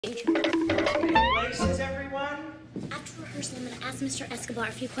Places, everyone? After rehearsal, I'm going to ask Mr. Escobar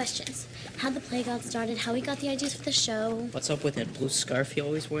a few questions. How the play got started, how he got the ideas for the show. What's up with that blue scarf he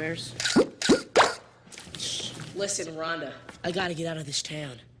always wears? Listen, Rhonda, I gotta get out of this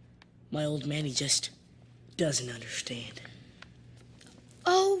town. My old man, he just doesn't understand.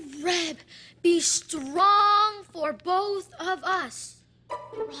 Oh, Reb, be strong for both of us.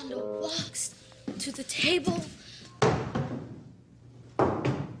 Rhonda walks to the table.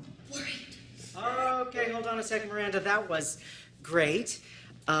 Worried. Okay, hold on a second, Miranda. That was great.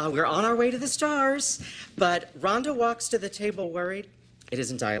 We're on our way to the stars. But Rhonda walks to the table worried. It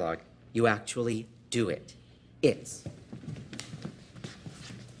isn't dialogue. You actually do it. It's.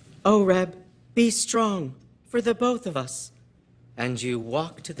 Oh, Reb, be strong for the both of us. And you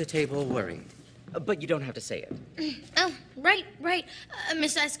walk to the table worried. But you don't have to say it. Oh, right.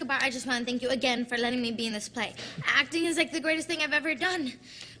 Mr. Escobar, I just want to thank you again for letting me be in this play. Acting is like the greatest thing I've ever done.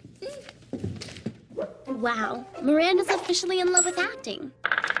 Wow, Miranda's officially in love with acting.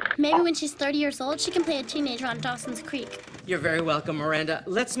 Maybe when she's 30 years old, she can play a teenager on Dawson's Creek. You're very welcome, Miranda.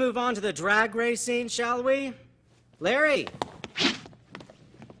 Let's move on to the drag race scene, shall we? Larry!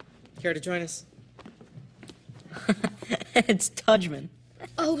 Care to join us? It's Tudgman.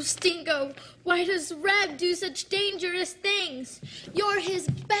 Oh, Stingo, why does Reb do such dangerous things? You're his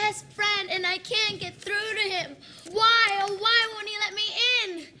best friend, and I can't get through to him. Why, oh, why won't he let me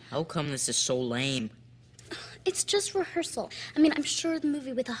in? How come this is so lame? It's just rehearsal. I mean, I'm sure the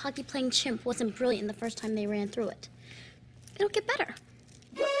movie with the hockey-playing chimp wasn't brilliant the first time they ran through it. It'll get better.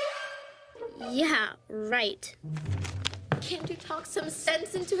 Yeah, right. Can't you talk some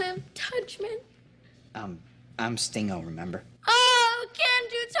sense into him, Tudgman? I'm Stingo, remember? Oh,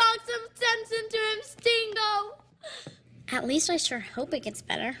 can't you talk some sense into him, Stingo? At least I sure hope it gets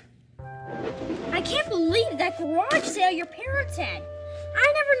better. I can't believe that garage sale your parents had.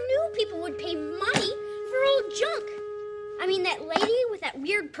 I never knew people would pay money for old junk. I mean, that lady with that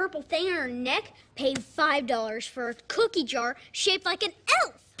weird purple thing on her neck paid $5 for a cookie jar shaped like an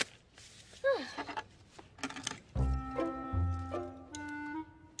elf.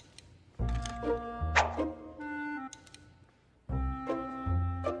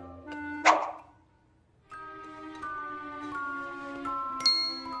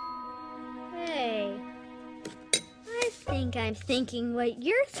 Hey, I think I'm thinking what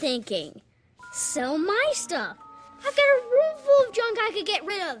you're thinking. Sell my stuff. I've got a room full of junk I could get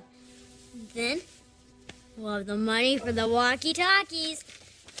rid of. Then, we'll have the money for the walkie-talkies.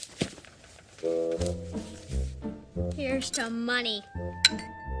 Here's to money.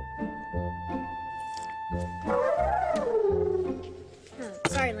 Oh,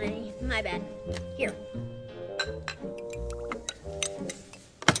 sorry, Lenny. My bad. Here.